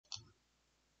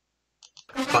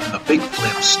from the Big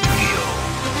Flim Studio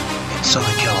in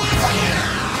Southern California.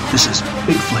 This is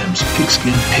Big Flim's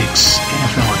Pigskin Picks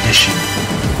NFL Edition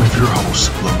with your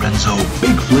host, Lorenzo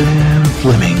Big Flim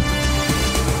Fleming.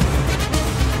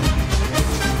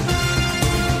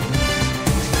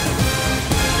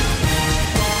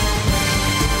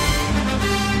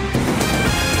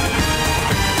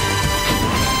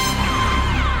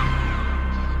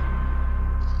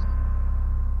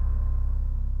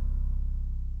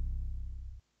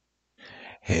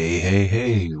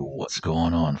 Hey, what's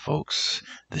going on, folks?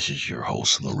 This is your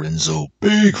host, Lorenzo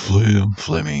Big Flim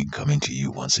Fleming, coming to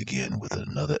you once again with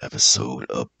another episode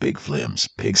of Big Flim's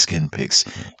Pigskin Picks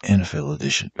NFL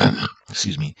Edition.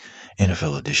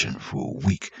 NFL Edition for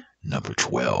week number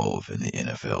 12 in the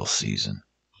NFL season.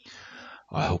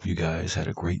 I hope you guys had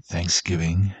a great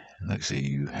Thanksgiving. Like I say,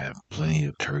 you have plenty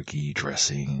of turkey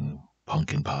dressing,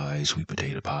 pumpkin pie, sweet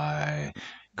potato pie,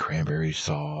 cranberry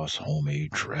sauce,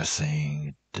 homemade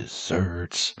dressing,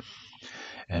 desserts,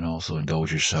 and also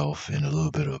indulge yourself in a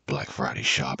little bit of Black Friday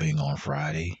shopping on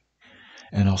Friday,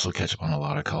 and also catch up on a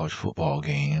lot of college football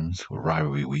games with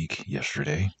rivalry week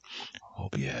yesterday.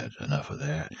 Hope you had enough of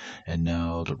that. And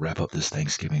now to wrap up this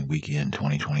Thanksgiving weekend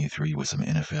 2023 with some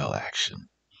NFL action.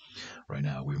 Right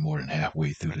now, we're more than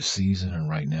halfway through the season, and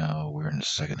right now we're in the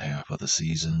second half of the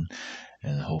season,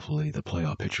 and hopefully the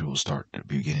playoff picture will start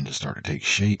to take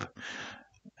shape.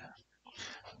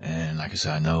 And like I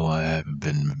said, I know I haven't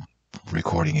been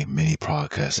recording many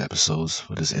podcast episodes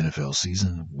for this NFL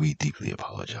season. We deeply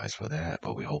apologize for that,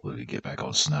 but we hope that we get back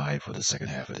on snide for the second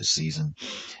half of the season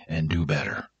and do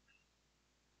better.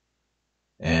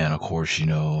 And of course,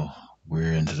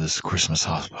 we're into this Christmas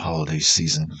holiday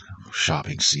season,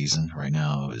 shopping season. Right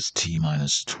now it's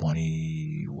T-minus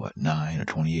 9 or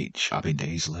 28 shopping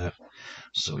days left.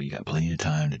 So you got plenty of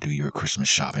time to do your Christmas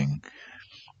shopping,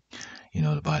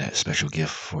 to buy that special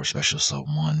gift for a special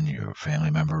someone, your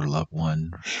family member, loved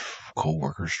one,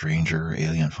 co-worker, stranger,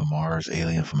 alien from Mars,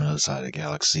 alien from another side of the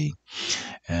galaxy,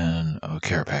 and a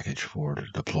care package for the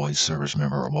deployed service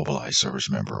member or mobilized service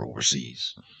member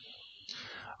overseas.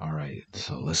 All right,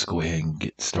 so let's go ahead and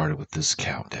get started with this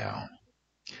countdown.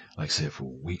 Like I said,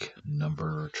 for week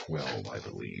number 12, I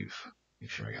believe. Make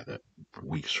sure I got that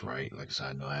weeks right. Like I said,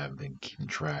 I know I haven't been keeping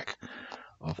track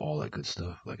of all that good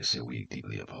stuff. Like I said, we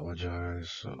deeply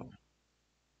apologize. So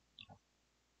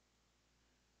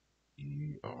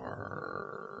we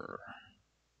are,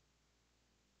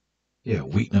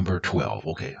 week number 12.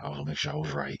 Okay, I want to make sure I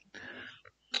was right.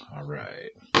 All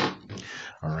right,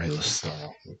 let's start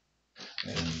off with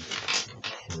and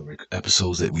the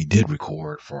episodes that we did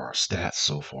record for our stats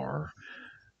so far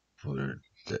for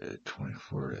the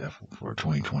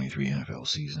 2023 NFL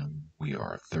season. We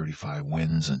are 35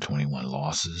 wins and 21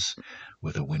 losses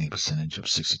with a winning percentage of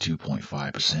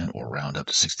 62.5% or round up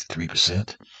to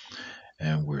 63%.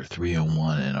 And we're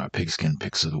 3-1 in our pigskin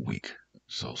picks of the week.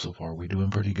 So far we're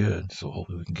doing pretty good. So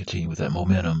hopefully we can continue with that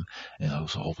momentum, and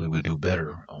also hopefully we'll do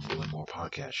better on doing more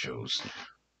podcast shows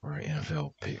for our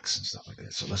NFL picks and stuff like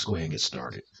that. So let's go ahead and get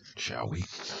started, shall we?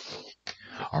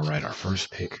 All right, our first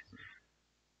pick,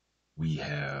 we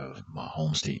have my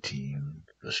home state team,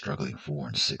 the struggling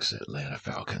 4-6 Atlanta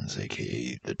Falcons,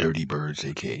 aka the Dirty Birds,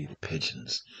 aka the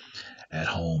Pigeons, at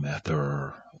home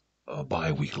after a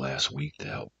bye week last week to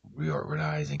help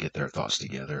reorganize and get their thoughts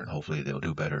together, and hopefully they'll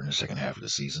do better in the second half of the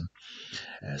season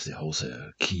as they host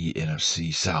a key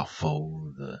NFC South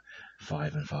foe, the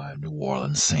 5-5 New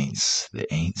Orleans Saints, the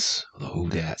Aints, the Who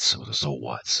Dats, or the So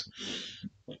Whats.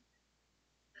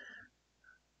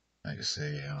 Like I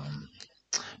say,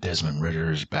 Desmond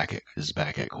Ridder is back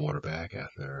at quarterback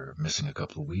after missing a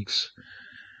couple of weeks,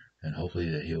 and hopefully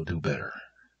that he'll do better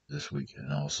this week.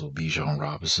 And also Bijan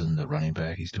Robinson, the running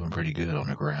back, he's doing pretty good on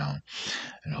the ground,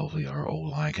 and hopefully our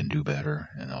O-line can do better,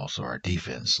 and also our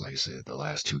defense. Like I said, the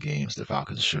last two games the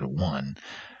Falcons should have won,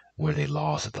 where they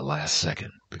lost at the last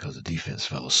second because the defense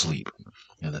fell asleep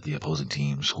and that the opposing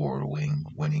team scored a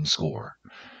winning score.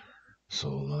 So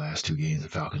the last two games the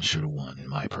Falcons should have won, in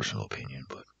my personal opinion,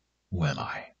 but who am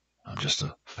I? I'm just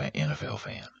a NFL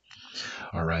fan.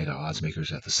 All right, our odds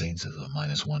makers have the Saints as a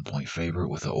 -1 point favorite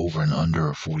with an over and under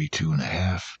of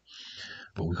 42.5.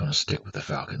 But we're going to stick with the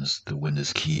Falcons to win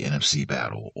this key NFC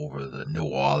battle over the New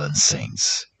Orleans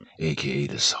Saints, aka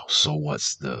the So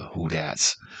What's, the Who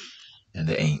Dats, and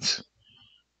the Aints.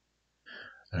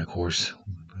 And of course,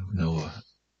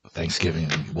 Thanksgiving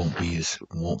won't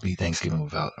be Thanksgiving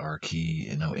without our key,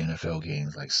 NFL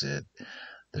games. Like I said,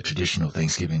 the traditional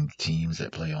Thanksgiving teams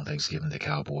that play on Thanksgiving, the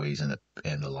Cowboys and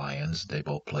the Lions, they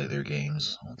both play their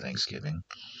games on Thanksgiving.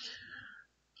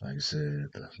 Like I said,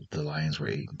 the Lions were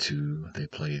 8-2. They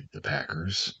played the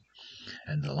Packers.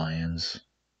 And the Lions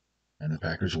and the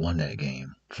Packers won that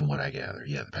game, from what I gather.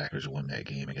 Yeah, the Packers won that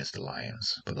game against the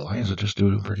Lions. But the Lions are just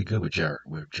doing pretty good with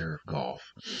Jared Goff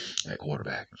at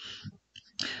quarterback.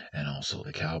 And also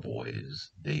the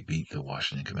Cowboys, they beat the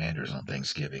Washington Commanders on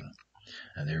Thanksgiving,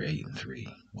 and they're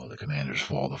 8-3. Well, the Commanders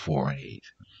fall to 4-8.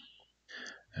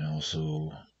 And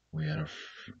also we had a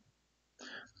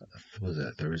was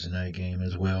that Thursday night game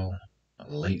as well,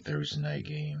 a late Thursday night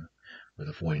game where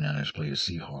the 49ers played the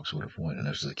Seahawks with a point, and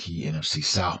this was a key NFC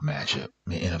South matchup,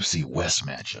 NFC West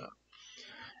matchup.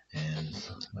 And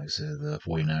like I said, the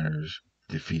 49ers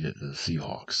defeated the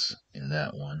Seahawks in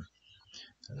that one.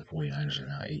 And the 49ers are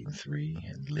now 8-3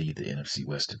 and lead the NFC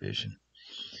West division.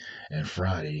 And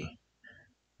Friday,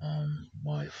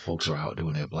 while folks are out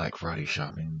doing their Black Friday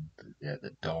shopping, they had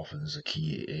the Dolphins, a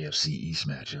key AFC East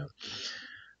matchup.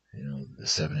 The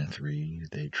 7-3,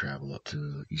 they travel up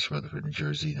to East Rutherford, New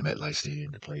Jersey, the MetLife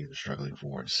Stadium to play the struggling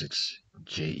 4-6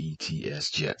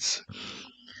 Jets.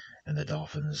 And the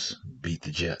Dolphins beat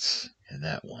the Jets in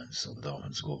that one. So the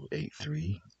Dolphins go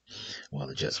 8-3, while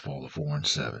the Jets fall to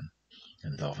 4-7.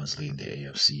 And the Dolphins lead the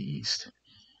AFC East.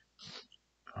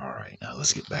 All right, now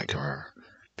let's get back to our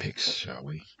picks, shall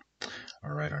we?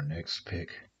 All right, our next pick,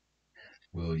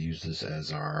 we'll use this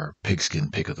as our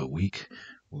pigskin pick of the week,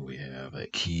 where we have a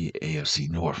key AFC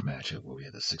North matchup, where we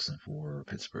have the 6-4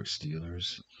 Pittsburgh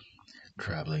Steelers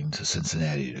traveling to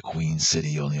Cincinnati, the Queen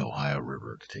City on the Ohio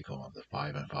River, to take on the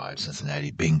 5-5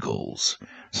 Cincinnati Bengals,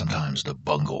 sometimes the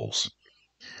Bungles.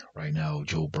 Right now,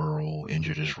 Joe Burrow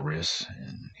injured his wrist,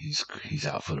 and he's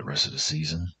out for the rest of the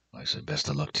season. Like I said, best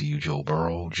of luck to you, Joe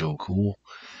Burrow. Joe Cool.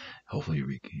 Hopefully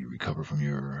you recover from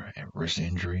your wrist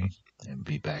injury and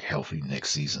be back healthy next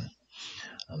season.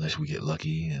 Unless we get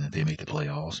lucky and if they make the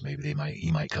playoffs, maybe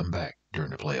he might come back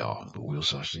during the playoff, but we'll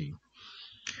see.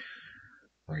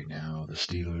 Right now, the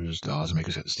odds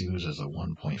makers got the Steelers as a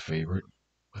 1-point favorite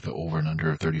with an over and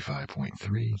under of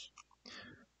 35.3.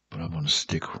 But I'm going to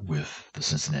stick with the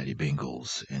Cincinnati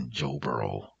Bengals and Joe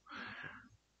Burrow,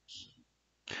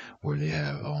 where they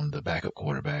have on the backup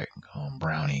quarterback,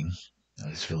 Browning,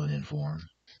 is filling in for him.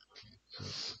 So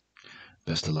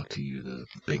best of luck to you, the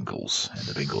Bengals, and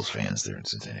the Bengals fans there in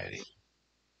Cincinnati.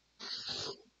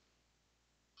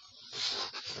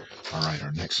 All right,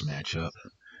 our next matchup,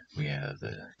 we have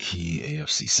the key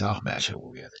AFC South matchup,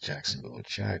 where we have the Jacksonville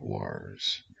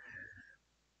Jaguars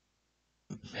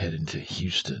heading to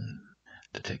Houston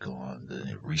to take on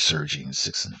the resurging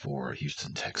 6-4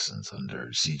 Houston Texans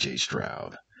under C.J.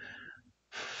 Stroud.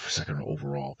 Second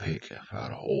overall pick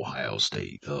out of Ohio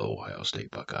State, the Ohio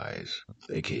State Buckeyes,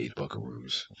 aka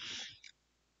Buckaroos.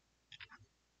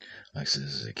 Like I said,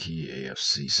 this is a key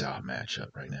AFC South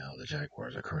matchup right now. The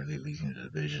Jaguars are currently leading the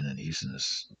division, and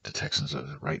the Texans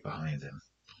are right behind them.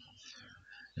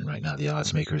 And right now, the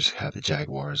odds makers have the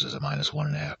Jaguars as a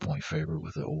 -1.5-point favorite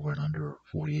with an over and under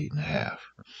 48.5.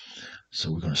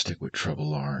 So we're going to stick with Trevor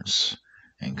Lawrence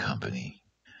and company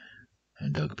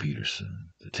and Doug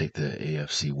Peterson to take the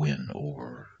AFC win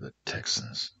over the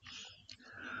Texans.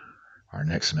 Our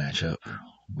next matchup,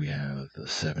 we have the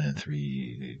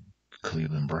 7-3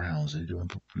 Cleveland Browns. They're doing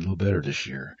a little better this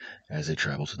year as they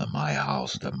travel to the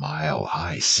Mile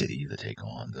High City to take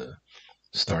on the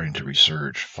starting to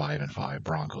resurge 5-5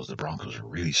 Broncos. The Broncos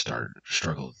really started to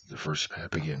struggle the first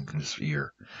half again this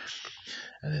year.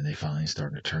 And then they finally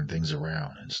started to turn things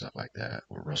around and stuff like that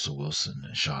with Russell Wilson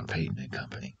and Sean Payton and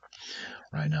company.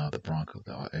 Right now,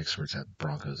 the experts have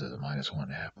Broncos as a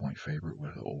 -1.5-point favorite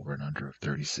with an over and under of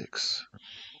 36.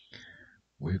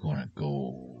 We're going to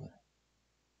go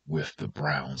with the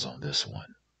Browns on this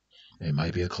one. It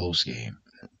might be a close game.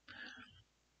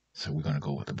 So we're going to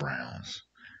go with the Browns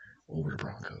over the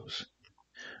Broncos.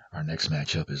 Our next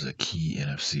matchup is a key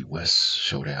NFC West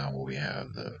showdown where we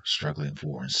have the struggling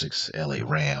 4-6 LA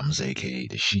Rams, aka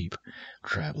the Sheep,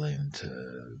 traveling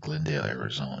to Glendale,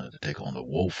 Arizona to take on the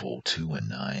woeful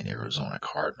 2-9 Arizona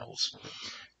Cardinals.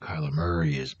 Kyler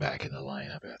Murray is back in the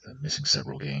lineup after missing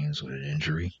several games with an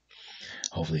injury.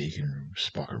 Hopefully he can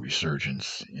spark a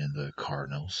resurgence in the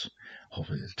Cardinals.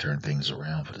 Hopefully to turn things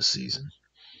around for the season.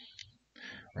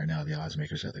 Right now, the odds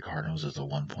makers have the Cardinals as a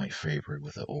 1-point favorite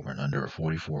with an over and under of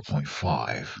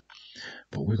 44.5.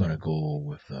 But we're going to go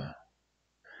with the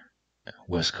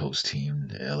West Coast team,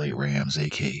 the LA Rams,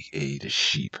 aka the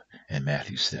Sheep, and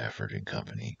Matthew Stafford and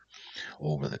company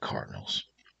over the Cardinals.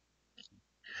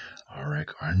 All right,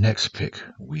 our next pick,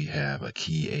 we have a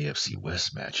key AFC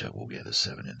West matchup where we have the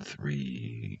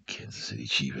 7-3 Kansas City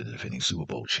Chiefs, the defending Super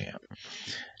Bowl champ,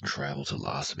 travel to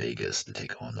Las Vegas to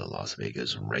take on the Las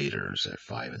Vegas Raiders at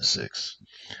 5-6.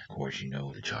 Of course, you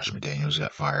know that Josh McDaniels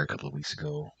got fired a couple of weeks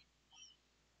ago,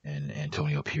 and and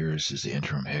Antonio Pierce is the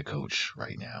interim head coach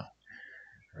right now.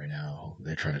 Right now,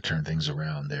 they're trying to turn things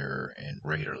around there in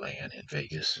Raiderland in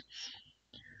Vegas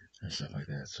and stuff like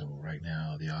that. So right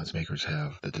now, the odds makers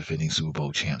have the defending Super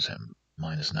Bowl champs at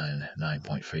minus 9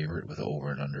 point favorite with an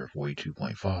over and under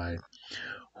 42.5.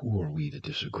 Who are we to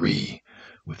disagree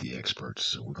with the experts?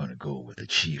 So we're going to go with the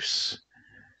Chiefs.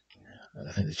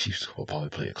 I think the Chiefs will probably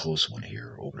play a close one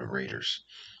here over the Raiders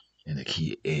in the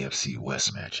key AFC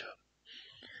West matchup.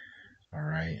 All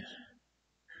right.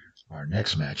 Our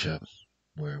next matchup,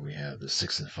 where we have the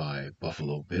 6-5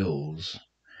 Buffalo Bills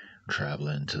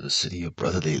traveling to the city of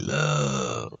brotherly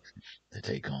love to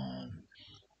take on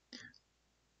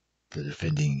the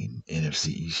defending NFC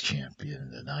East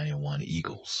champion, the 9-1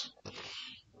 Eagles.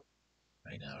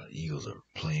 Right now, the Eagles are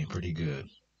playing pretty good.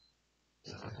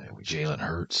 With Jalen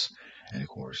Hurts, and of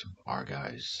course, our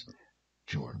guys,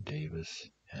 Jordan Davis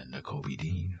and Kobe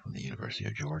Dean from the University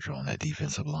of Georgia on that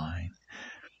defensive line.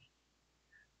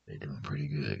 They're doing pretty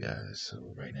good, guys.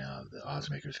 So right now, the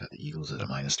odds makers got the Eagles at a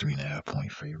minus 3.5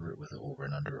 point favorite with an over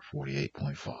and under of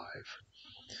 48.5.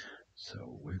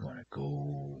 So we're going to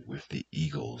go with the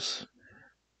Eagles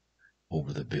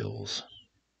over the Bills.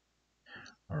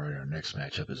 All right, our next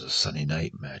matchup is a Sunday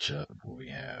night matchup where we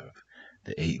have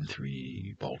the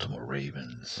 8-3 Baltimore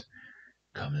Ravens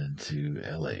coming to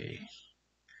LA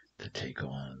to take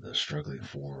on the struggling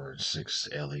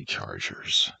 4-6 LA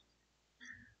Chargers.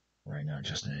 Right now,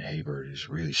 Justin Hayward is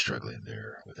really struggling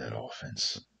there with that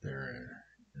offense there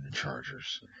in the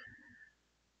Chargers.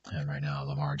 And right now,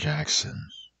 Lamar Jackson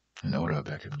and Odell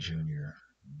Beckham Jr.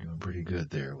 doing pretty good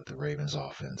there with the Ravens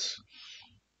offense.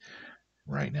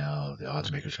 Right now, the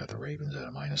odds makers got the Ravens at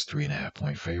a minus 3.5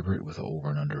 point favorite with an over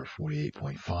and under of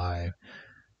 48.5.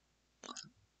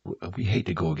 We hate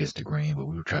to go against the grain, but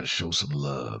we will try to show some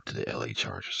love to the LA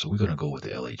Chargers. So we're going to go with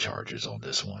the LA Chargers on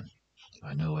this one.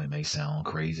 I know it may sound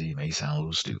crazy, it may sound a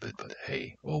little stupid, but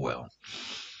hey, oh well.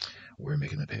 We're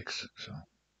making the picks. So,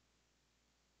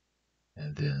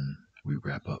 and then we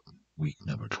wrap up week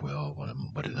number 12 on a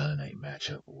Monday night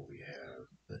matchup where we have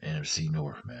the NFC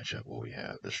North matchup where we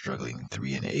have the struggling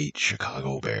 3-8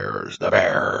 Chicago Bears, the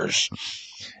Bears,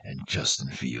 and Justin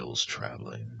Fields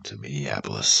traveling to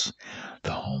Minneapolis,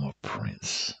 the home of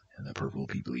Prince and the Purple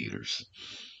People Eaters,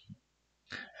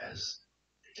 as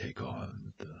they take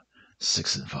on the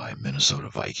 6-5 Minnesota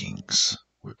Vikings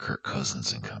with Kirk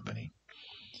Cousins and company.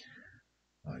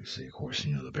 Like I say, of course,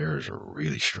 the Bears are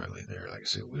really struggling there. Like I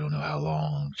said, we don't know how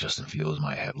long Justin Fields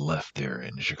might have left there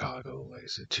in Chicago. Like I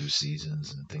said, 2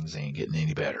 seasons and things ain't getting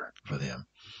any better for them.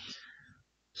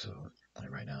 So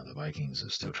right now, the Vikings are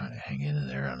still trying to hang in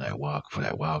there on that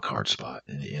wild card spot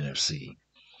in the NFC.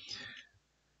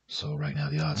 So right now,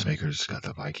 the odds makers got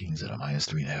the Vikings at a minus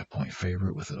 3.5 point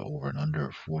favorite with an over and under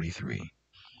of 43.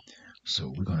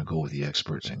 So we're going to go with the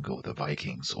experts and go with the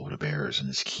Vikings over the Bears in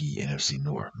this key NFC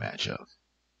North matchup.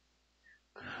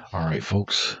 All right,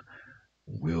 folks,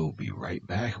 we'll be right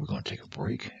back. We're going to take a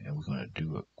break and we're going to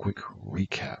do a quick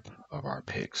recap of our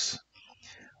picks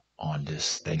on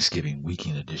this Thanksgiving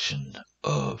weekend edition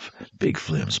of Big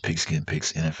Flim's Pigskin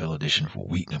Picks NFL edition for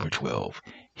week number 12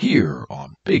 here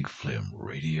on Big Flim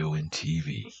Radio and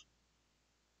TV.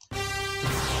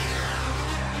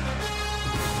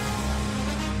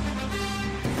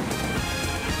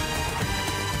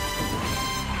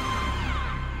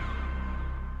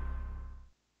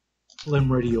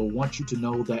 Flim Radio wants you to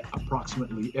know that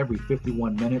approximately every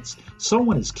 51 minutes,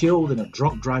 someone is killed in a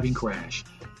drunk driving crash.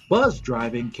 Buzz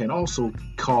driving can also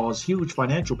cause huge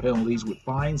financial penalties with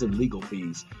fines and legal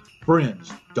fees.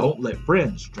 Friends, don't let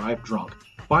friends drive drunk.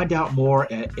 Find out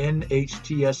more at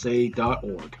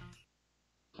nhtsa.org.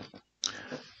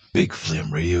 Big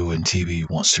Flim Radio and TV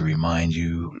wants to remind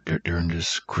you that during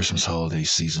this Christmas holiday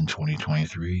season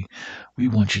 2023, we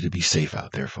want you to be safe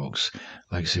out there, folks.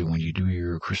 Like I said, when you do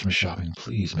your Christmas shopping,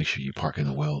 please make sure you park in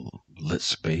a well-lit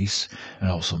space, and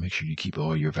also make sure you keep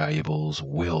all your valuables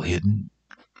well hidden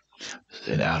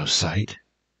and out of sight.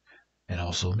 And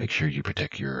also make sure you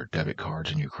protect your debit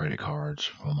cards and your credit cards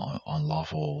from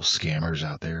unlawful scammers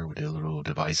out there with their little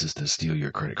devices to steal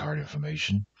your credit card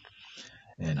information.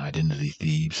 And identity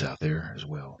thieves out there as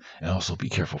well. And also be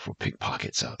careful for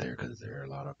pickpockets out there, because there are a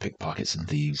lot of pickpockets and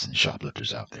thieves and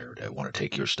shoplifters out there that want to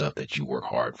take your stuff that you work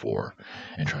hard for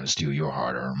and try to steal your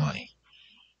hard-earned money.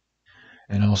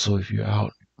 And also, if you're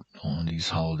out on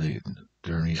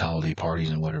during these holiday parties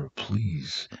and whatever,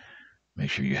 please make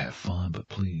sure you have fun, but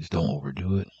please don't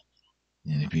overdo it.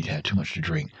 And if you've had too much to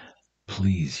drink,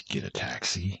 please get a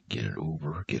taxi, get an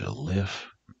Uber, get a Lyft.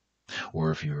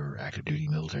 Or if you're active duty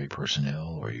military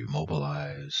personnel or you're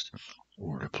mobilized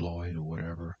or deployed or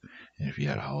whatever. And if you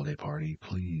had a holiday party,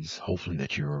 please, hopefully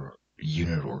that your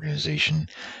unit or organization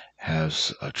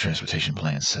has a transportation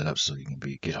plan set up so you can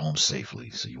get home safely,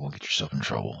 so you won't get yourself in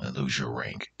trouble and lose your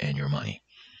rank and your money.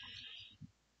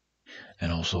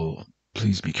 And also,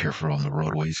 please be careful on the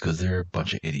roadways because there are a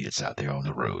bunch of idiots out there on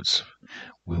the roads.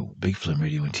 Big Flim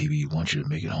Radio and TV want you to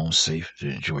make it home safe to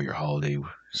enjoy your holiday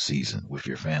season with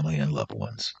your family and loved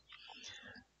ones.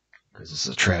 Because it's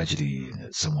a tragedy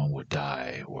that someone would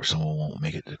die or someone won't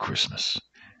make it to Christmas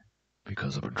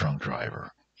because of a drunk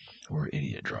driver or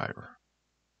idiot driver.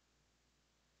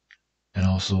 And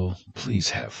also, please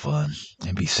have fun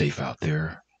and be safe out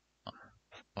there.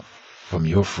 From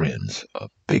your friends,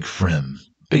 Big Flim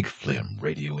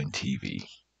Radio and TV.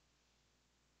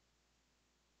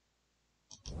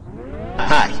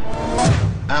 Hi,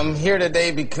 I'm here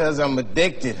today because I'm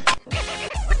addicted.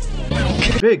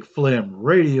 Big Flim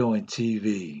Radio and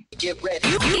TV. Get ready.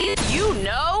 You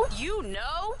know.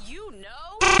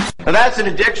 Now that's an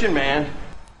addiction, man.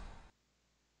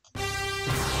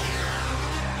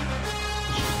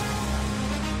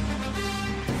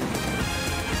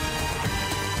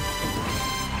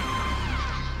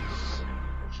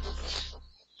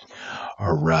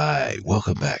 All right,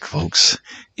 welcome back, folks.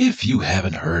 If you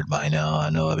haven't heard by now, I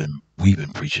know we've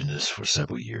been preaching this for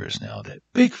several years now, that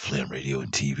Big Flim Radio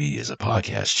and TV is a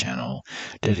podcast channel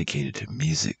dedicated to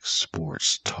music,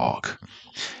 sports, talk,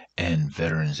 and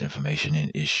veterans information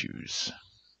and issues.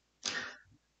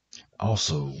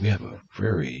 Also, we have a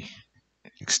very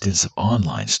extensive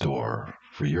online store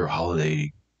for your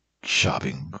holiday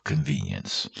shopping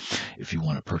convenience. If you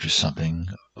want to purchase something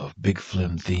of Big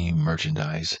Flim theme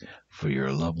merchandise for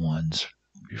your loved ones,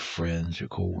 your friends, your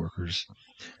co-workers,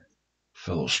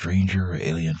 fellow stranger, or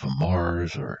alien from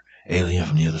Mars, or alien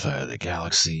from the other side of the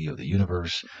galaxy or the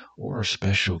universe, or a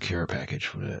special care package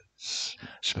for that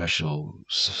special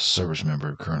service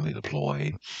member currently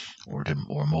deployed or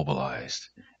mobilized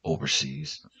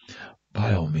overseas,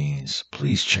 by all means,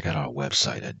 please check out our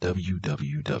website at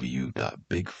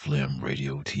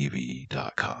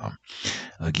www.bigflimradiotv.com.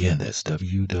 Again, that's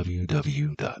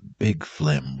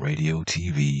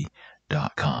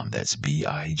www.bigflimradiotv.com. That's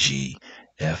BIGFLEM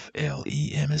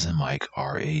as in Mike,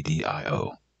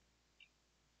 RADIO.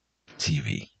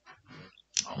 TV.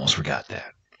 Almost forgot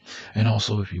that. And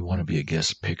also, if you want to be a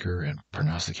guest picker and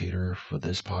prognosticator for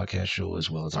this podcast show, as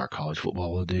well as our college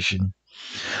football edition,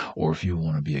 or if you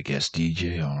want to be a guest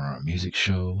DJ on our music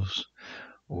shows,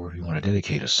 or if you want to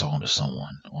dedicate a song to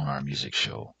someone on our music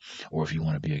show, or if you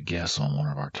want to be a guest on one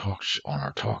of our talk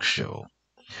show,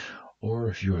 or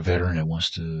if you're a veteran that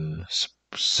wants to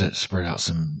spread out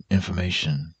some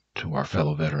information to our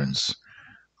fellow veterans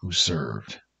who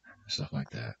served, stuff like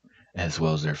that, as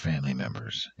well as their family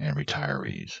members and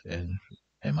retirees, and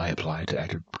it might apply to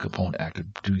active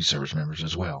duty service members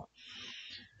as well.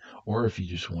 Or if you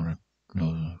just want to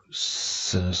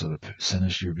send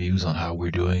us your views on how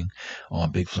we're doing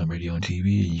on Big Flim Radio and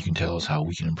TV, and you can tell us how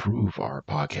we can improve our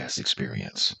podcast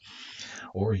experience.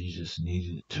 Or you just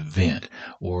need to vent,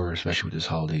 or especially with this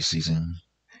holiday season,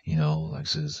 like I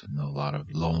says, a lot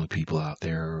of lonely people out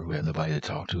there who have nobody to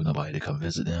talk to, nobody to come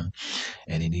visit them,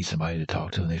 and they need somebody to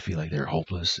talk to, and they feel like they're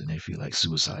hopeless, and they feel like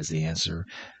suicide's the answer.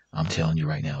 I'm telling you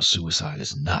right now, suicide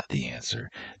is not the answer.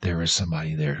 There is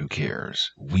somebody there who cares.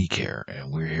 We care,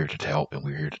 and we're here to help, and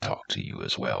we're here to talk to you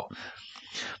as well.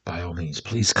 By all means,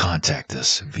 please contact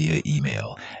us via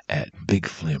email at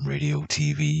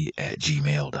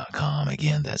bigflimradiotv@gmail.com.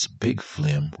 Again, that's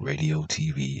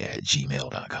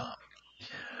bigflimradiotv@gmail.com.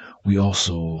 We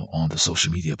also on the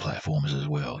social media platforms as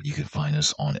well. You can find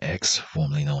us on X,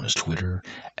 formerly known as Twitter,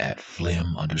 at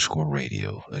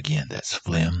Flim_radio. Again, that's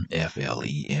Flim,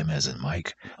 FLEM as in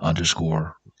Mike,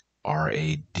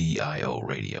 _RADIO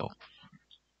radio.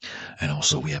 And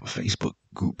also we have a Facebook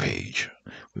group page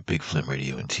with Big Flim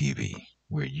Radio and TV,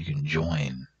 where you can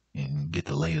join and get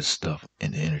the latest stuff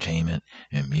in entertainment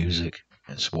and music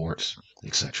and sports,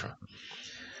 etc.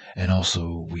 And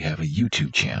also, we have a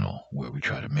YouTube channel where we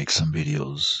try to make some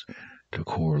videos to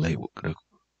correlate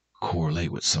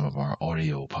with some of our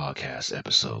audio podcast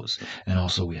episodes. And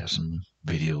also, we have some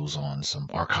videos on some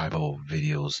archival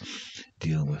videos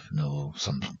dealing with,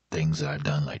 some things that I've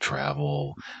done, like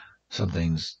travel, some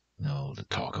things, to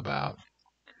talk about,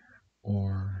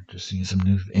 or just seeing some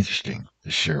new interesting to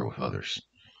share with others.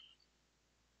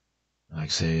 Like I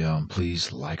say,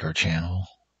 please like our channel.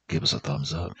 Give us a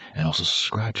thumbs up, and also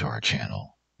subscribe to our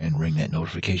channel and ring that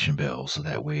notification bell so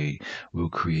that way we'll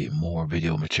create more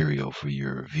video material for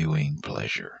your viewing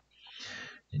pleasure.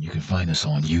 And you can find us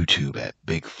on YouTube at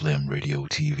Big Flim Radio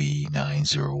TV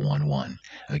 9011.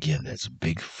 Again, that's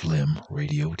Big Flim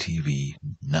Radio TV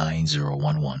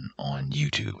 9011 on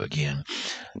YouTube. Again,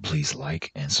 please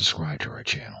like and subscribe to our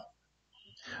channel.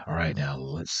 All right, now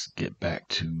let's get back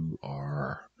to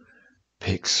our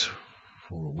picks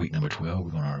for week number 12.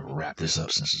 We're going to wrap this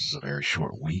up since this is a very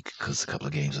short week because a couple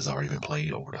of games has already been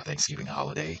played over the Thanksgiving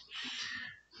holiday.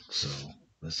 So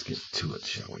let's get to it,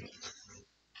 shall we?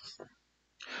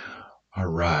 All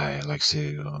right, like I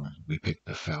said, we picked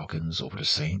the Falcons over the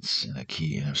Saints in a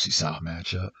key NFC South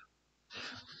matchup.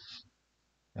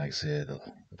 Like I said, the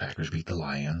Packers beat the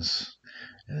Lions,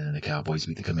 and then the Cowboys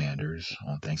beat the Commanders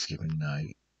on Thanksgiving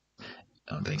night,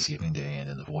 on Thanksgiving Day, and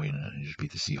then the 49ers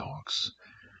beat the Seahawks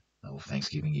on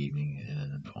Thanksgiving evening, and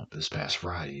then this past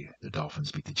Friday, the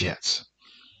Dolphins beat the Jets.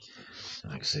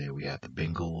 And like I said, we had the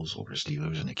Bengals over the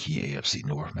Steelers in the key AFC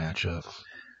North matchup.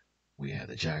 We had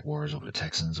the Jaguars over the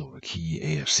Texans over a key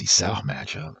AFC South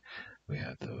matchup. We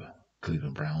had the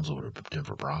Cleveland Browns over the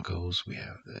Denver Broncos. We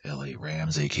have the LA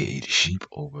Rams, a.k.a. the Sheep,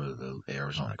 over the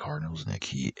Arizona Cardinals in a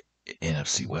key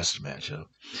NFC West matchup.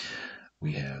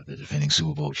 We have the defending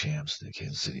Super Bowl champs, the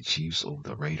Kansas City Chiefs, over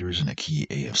the Raiders in a key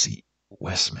AFC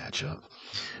West matchup.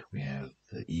 We have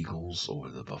the Eagles over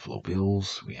the Buffalo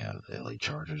Bills. We have the LA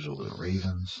Chargers over the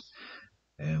Ravens.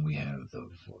 And we have the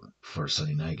first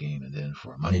Sunday night game, and then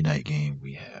for a Monday night game,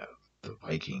 we have the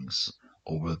Vikings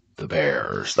over the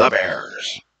Bears. The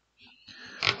Bears!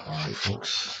 All right,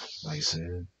 folks, like I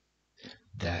said,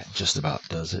 that just about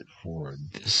does it for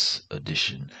this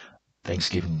edition,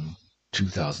 Thanksgiving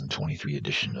 2023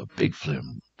 edition of Big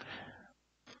Flim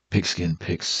Pigskin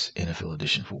Picks NFL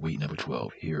edition for week number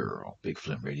 12 here on Big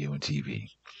Flim Radio and TV.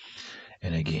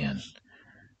 And again,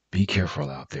 be careful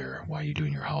out there while you're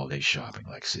doing your holiday shopping.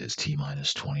 Like I said, it's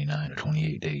T-minus 29 or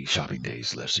 28 days, shopping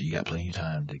days left. So you got plenty of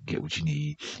time to get what you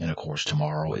need. And of course,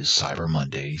 tomorrow is Cyber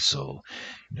Monday. So,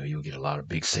 you'll get a lot of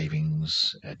big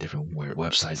savings at different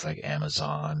websites like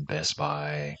Amazon, Best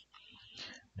Buy,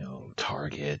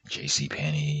 Target,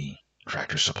 JCPenney,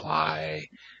 Tractor Supply,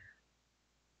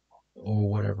 or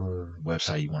whatever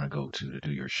website you want to go to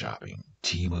do your shopping.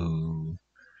 Temu,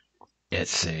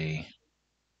 Etsy,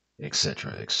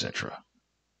 etc., etc.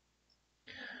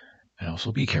 And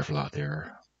also be careful out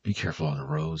there. Be careful on the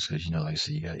roads because, like I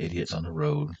said, you got idiots on the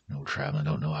road, traveling,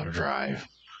 don't know how to drive.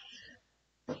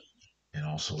 And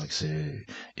also, like I said,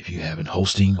 if you haven't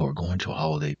hosting or going to a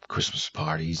holiday Christmas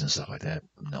parties and stuff like that,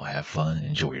 have fun,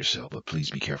 enjoy yourself, but please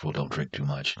be careful, don't drink too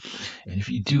much. And if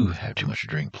you do have too much to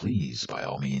drink, please, by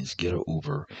all means, get an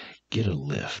Uber, get a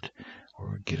Lyft,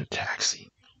 or get a taxi.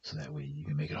 So that way you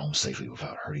can make it home safely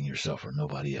without hurting yourself or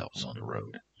nobody else on the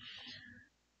road.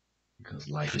 Because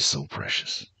life is so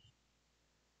precious.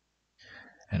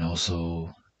 And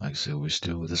also, like I said, we're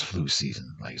still with this flu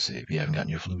season. Like I said, if you haven't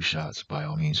gotten your flu shots, by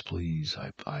all means, please,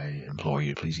 I implore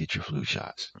you, please get your flu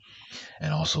shots.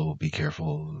 And also be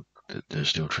careful. There's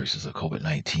still traces of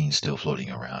COVID-19 still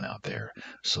floating around out there.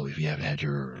 So if you haven't had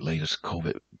your latest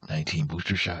COVID-19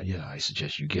 booster shot yet, I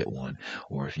suggest you get one.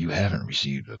 Or if you haven't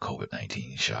received a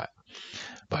COVID-19 shot,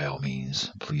 by all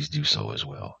means, please do so as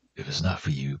well. If it's not for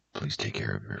you, please take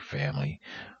care of your family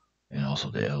and also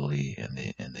the elderly and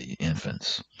the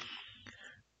infants.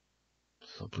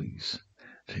 So please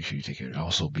make sure you take care of it.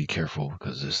 Also be careful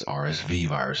because this RSV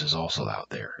virus is also out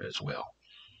there as well.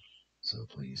 So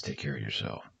please take care of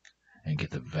yourself and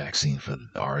get the vaccine for the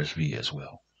RSV as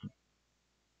well.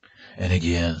 And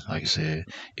again, like I said,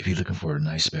 if you're looking for a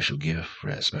nice special gift for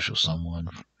that special someone,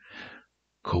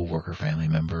 co-worker, family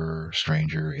member,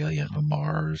 stranger, alien from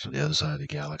Mars, or the other side of the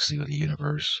galaxy or the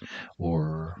universe,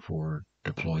 or for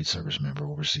deployed service member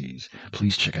overseas,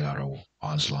 please check out our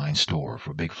online store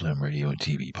for Big Flim Radio and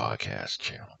TV podcast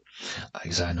channel.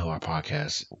 Like I know our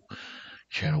podcast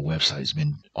channel website's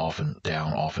been off and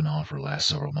on for the last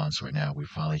several months. Right now, we're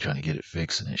finally trying to get it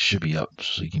fixed, and it should be up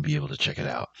so you can be able to check it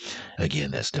out.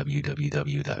 Again, that's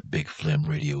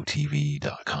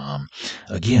www.bigflimradiotv.com.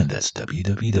 Again, that's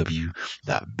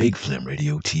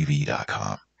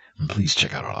www.bigflimradiotv.com. And please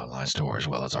check out our online store as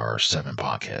well as our 7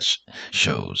 podcast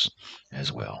shows as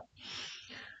well.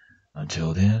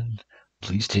 Until then,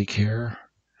 please take care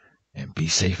and be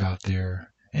safe out there.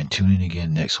 And tune in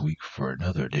again next week for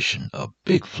another edition of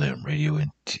Big Flim Radio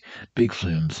and Big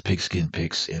Flim's Pigskin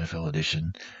Picks NFL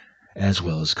edition, as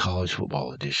well as College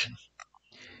Football edition,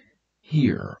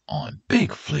 here on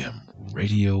Big Flim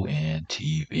Radio and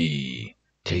TV.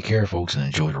 Take care, folks, and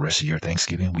enjoy the rest of your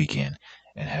Thanksgiving weekend,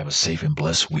 and have a safe and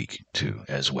blessed week, too,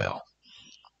 as well.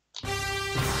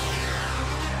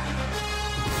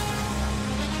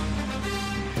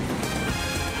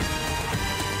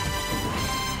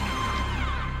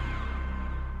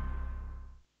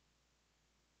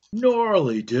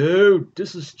 Gnarly, dude.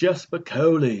 This is Jess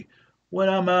Spicoli. When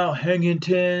I'm out hanging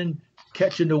ten,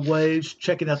 catching the waves,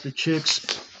 checking out the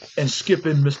chicks, and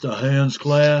skipping Mr. Hand's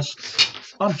class,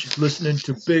 I'm just listening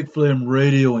to Big Flim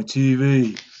radio and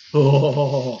TV.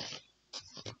 Oh,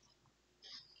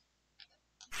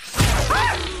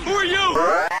 Who are you?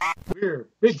 we're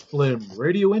Big Flim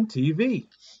radio and TV.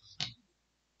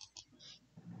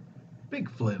 Big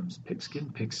Flim's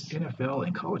Pigskin Picks NFL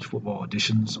and college football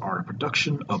editions are a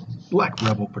production of Black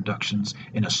Rebel Productions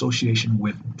in association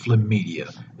with Flim Media,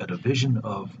 a division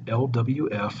of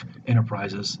LWF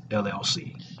Enterprises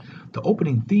LLC. The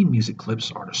opening theme music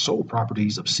clips are the sole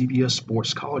properties of CBS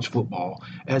Sports College Football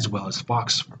as well as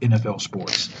Fox NFL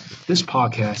Sports. This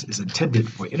podcast is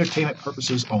intended for entertainment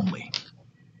purposes only.